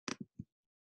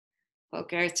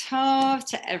Boker Tov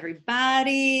to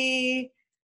everybody.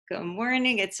 Good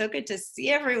morning. It's so good to see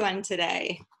everyone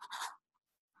today.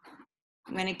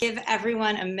 I'm going to give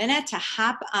everyone a minute to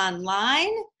hop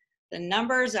online. The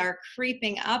numbers are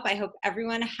creeping up. I hope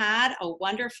everyone had a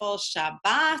wonderful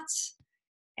Shabbat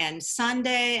and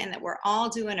Sunday and that we're all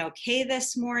doing okay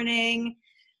this morning.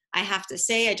 I have to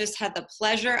say, I just had the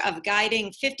pleasure of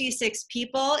guiding 56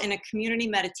 people in a community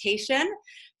meditation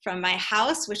from my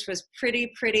house, which was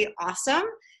pretty awesome.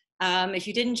 If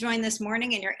you didn't join this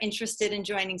morning and you're interested in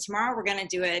joining tomorrow, we're going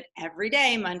to do it every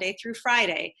day, Monday through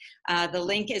Friday. The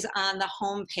link is on the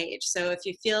home page. So if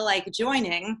you feel like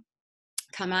joining,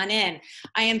 come on in.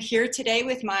 I am here today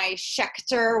with my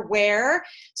Schechter wear.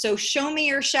 So show me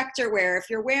your Schechter wear. If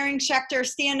you're wearing Schechter,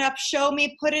 stand up, show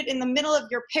me, put it in the middle of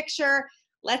your picture.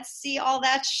 Let's see all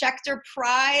that Schechter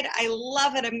pride. I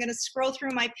love it. I'm going to scroll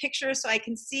through my pictures so I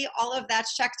can see all of that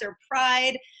Schechter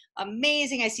pride.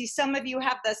 Amazing. I see some of you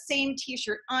have the same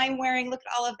t-shirt I'm wearing. Look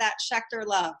at all of that Schechter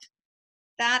love.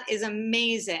 That is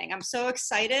amazing. I'm so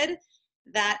excited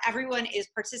that everyone is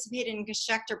participating in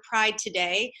Schechter Pride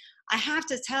today. I have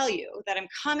to tell you that I'm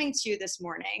coming to you this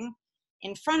morning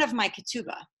in front of my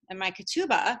ketubah. And my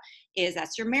ketubah is,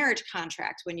 that's your marriage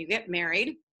contract. When you get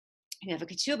married, you have a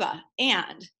ketubah.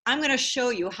 And I'm going to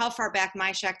show you how far back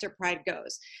my Schechter Pride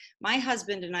goes. My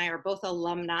husband and I are both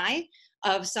alumni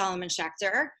of Solomon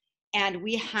Schechter. And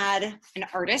we had an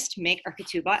artist make our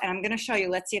ketubah. And I'm going to show you.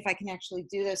 Let's see if I can actually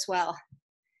do this well.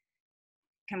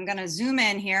 I'm going to zoom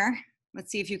in here.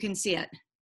 Let's see if you can see it.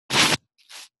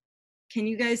 Can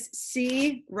you guys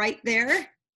see right there?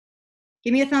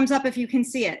 Give me a thumbs up if you can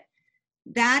see it.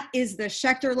 That is the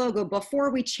Schechter logo before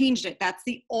we changed it. That's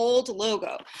the old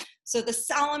logo. So the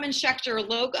Solomon Schechter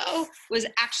logo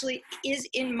is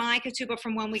in my ketubah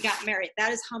from when we got married.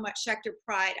 That is how much Schechter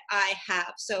pride I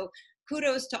have. So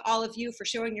kudos to all of you for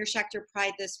showing your Schechter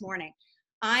pride this morning.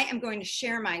 I am going to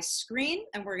share my screen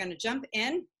and we're going to jump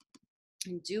in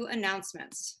and do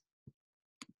announcements.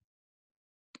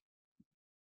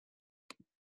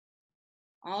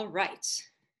 All right,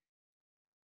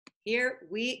 here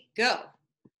we go.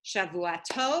 Shavua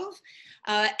Tov.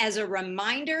 As a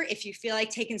reminder, if you feel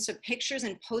like taking some pictures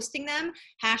and posting them,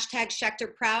 hashtag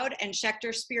Schechter Proud and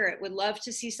Schechter Spirit. Would love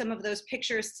to see some of those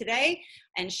pictures today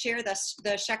and share the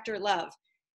Schechter love.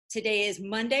 Today is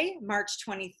Monday, March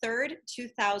 23rd,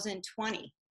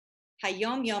 2020.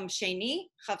 Hayom Yom Sheni,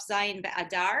 Chaf Zayin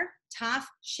Be'adar, Taf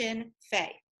Shin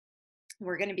Fei.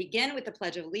 We're going to begin with the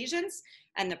Pledge of Allegiance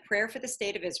and the prayer for the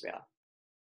State of Israel.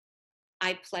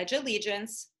 I pledge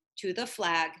allegiance to the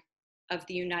flag of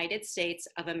the United States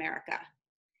of America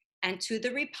and to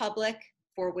the republic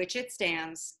for which it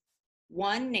stands,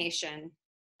 one nation,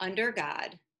 under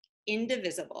God,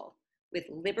 indivisible, with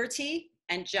liberty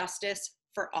and justice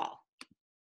for all.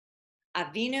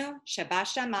 Avinu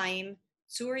Shebashamayim,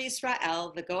 Tzur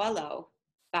Yisrael v'Goalo,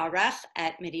 Barach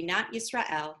et Medinat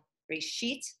Yisrael,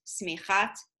 Reshit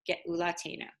Smichat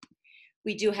Geulatenu.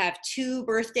 We do have two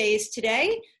birthdays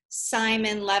today.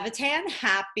 Simon Levitan,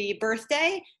 happy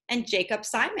birthday, and Jacob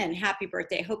Simon, happy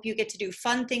birthday. Hope you get to do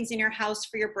fun things in your house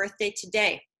for your birthday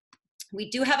today. We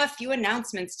do have a few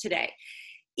announcements today.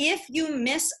 If you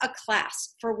miss a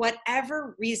class for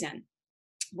whatever reason,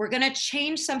 we're going to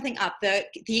change something up.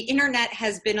 The internet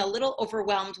has been a little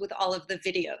overwhelmed with all of the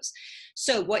videos.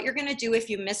 So what you're going to do if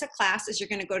you miss a class is you're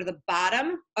going to go to the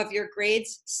bottom of your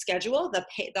grades schedule,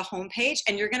 the home page,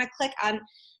 and you're going to click on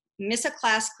miss a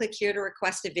class, click here to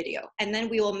request a video. And then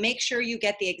we will make sure you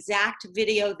get the exact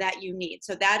video that you need.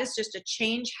 So that is just a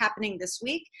change happening this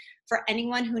week for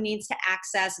anyone who needs to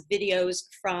access videos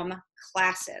from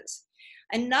classes.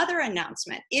 Another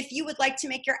announcement, if you would like to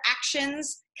make your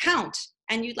actions count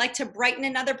and you'd like to brighten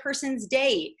another person's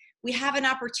day, we have an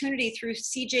opportunity through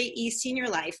CJE Senior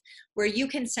Life where you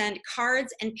can send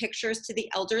cards and pictures to the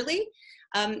elderly.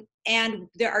 And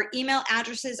there are email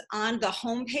addresses on the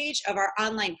homepage of our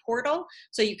online portal.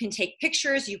 So you can take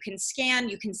pictures, you can scan,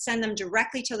 you can send them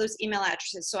directly to those email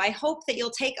addresses. So I hope that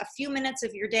you'll take a few minutes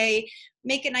of your day,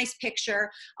 make a nice picture.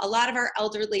 A lot of our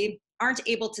elderly aren't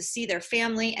able to see their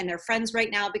family and their friends right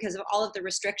now because of all of the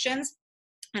restrictions.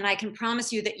 And I can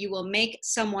promise you that you will make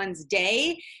someone's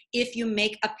day if you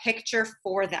make a picture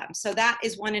for them. So that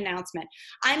is one announcement.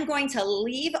 I'm going to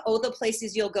leave the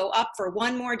places you'll go up for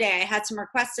one more day. I had some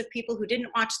requests of people who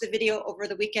didn't watch the video over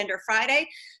the weekend or Friday.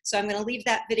 So I'm going to leave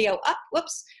that video up,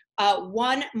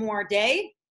 one more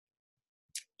day.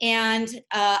 And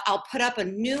I'll put up a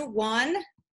new one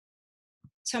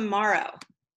tomorrow.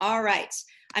 All right.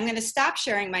 I'm going to stop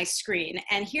sharing my screen.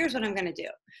 And here's what I'm going to do.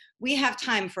 We have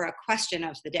time for a question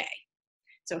of the day.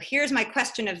 So here's my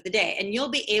question of the day, and you'll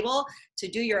be able to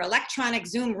do your electronic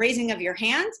Zoom raising of your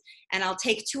hand, and I'll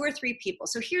take 2 or 3 people.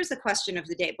 So here's the question of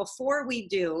the day. Before we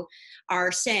do our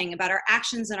saying about our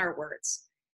actions and our words,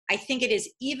 I think it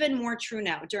is even more true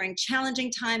now during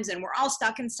challenging times and we're all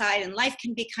stuck inside and life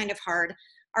can be kind of hard.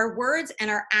 Our words and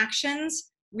our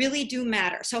actions really do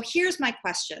matter. So here's my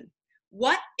question.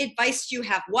 What advice do you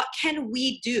have? What can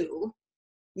we do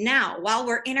now while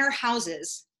we're in our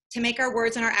houses to make our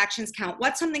words and our actions count?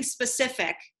 What's something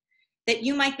specific that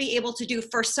you might be able to do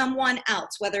for someone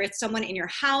else, whether it's someone in your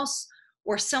house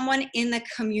or someone in the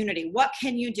community? What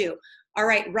can you do? All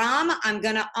right, Ram, I'm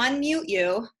gonna unmute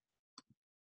you.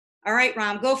 All right,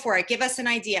 Ram, go for it. Give us an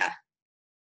idea.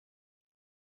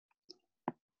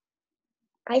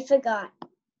 I forgot.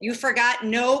 You forgot,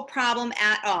 no problem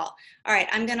at all. All right,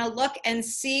 I'm gonna look and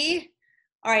see.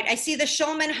 All right, I see the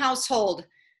Shulman household,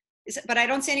 but I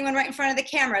don't see anyone right in front of the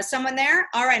camera. Is someone there?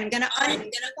 All right, I'm gonna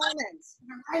unmute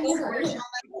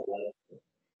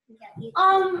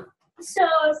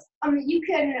Shulman. You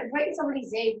can write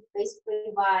somebody's name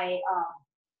basically by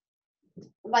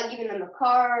giving them a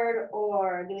card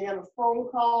or giving them a phone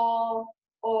call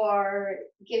or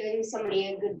giving somebody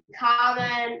a good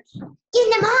comment. Give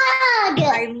them a hug.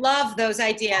 I love those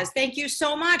ideas. Thank you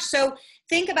so much. So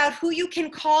think about who you can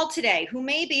call today, who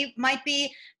maybe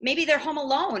they're home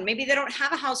alone. Maybe they don't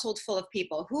have a household full of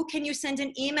people. Who can you send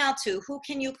an email to? Who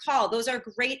can you call? Those are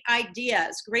great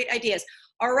ideas, great ideas.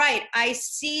 All right, I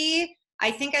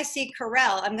think I see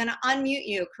Karel. I'm gonna unmute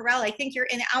you. Karel, I think you're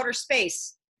in outer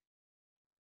space.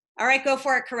 All right, go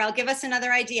for it, Karel. Give us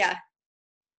another idea.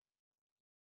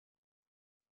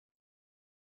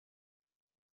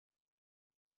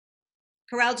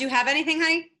 Karel, do you have anything,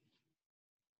 honey?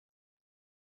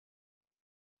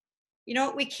 You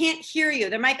know, we can't hear you.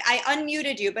 I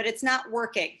unmuted you, but it's not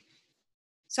working.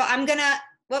 So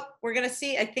we're gonna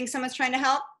see. I think someone's trying to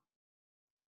help.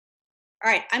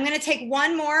 All right, I'm gonna take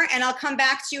one more and I'll come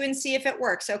back to you and see if it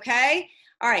works, okay?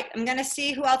 All right, I'm gonna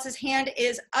see who else's hand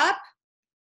is up.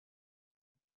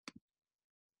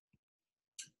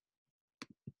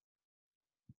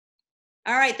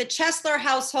 All right, the Chesler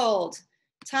household.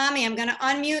 Tommy, I'm gonna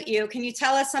unmute you. Can you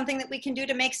tell us something that we can do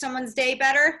to make someone's day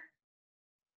better?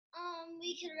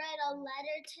 We could write a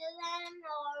letter to them,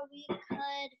 or we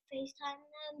could FaceTime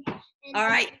them. All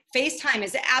right, FaceTime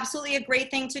is absolutely a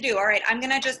great thing to do. All right, I'm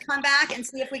gonna just come back and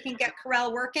see if we can get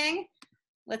Karel working.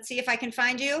 Let's see if I can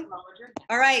find you.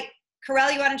 All right,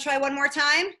 Karel, you wanna try one more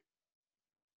time?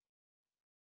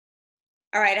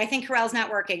 All right, I think Karel's not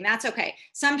working. That's okay.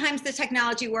 Sometimes the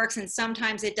technology works and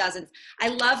sometimes it doesn't. I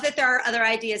love that there are other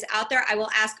ideas out there. I will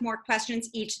ask more questions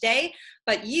each day,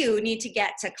 but you need to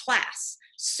get to class.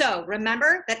 So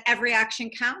remember that every action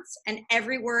counts and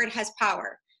every word has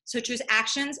power. So choose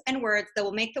actions and words that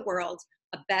will make the world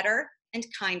a better and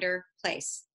kinder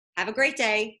place. Have a great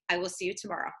day. I will see you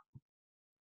tomorrow.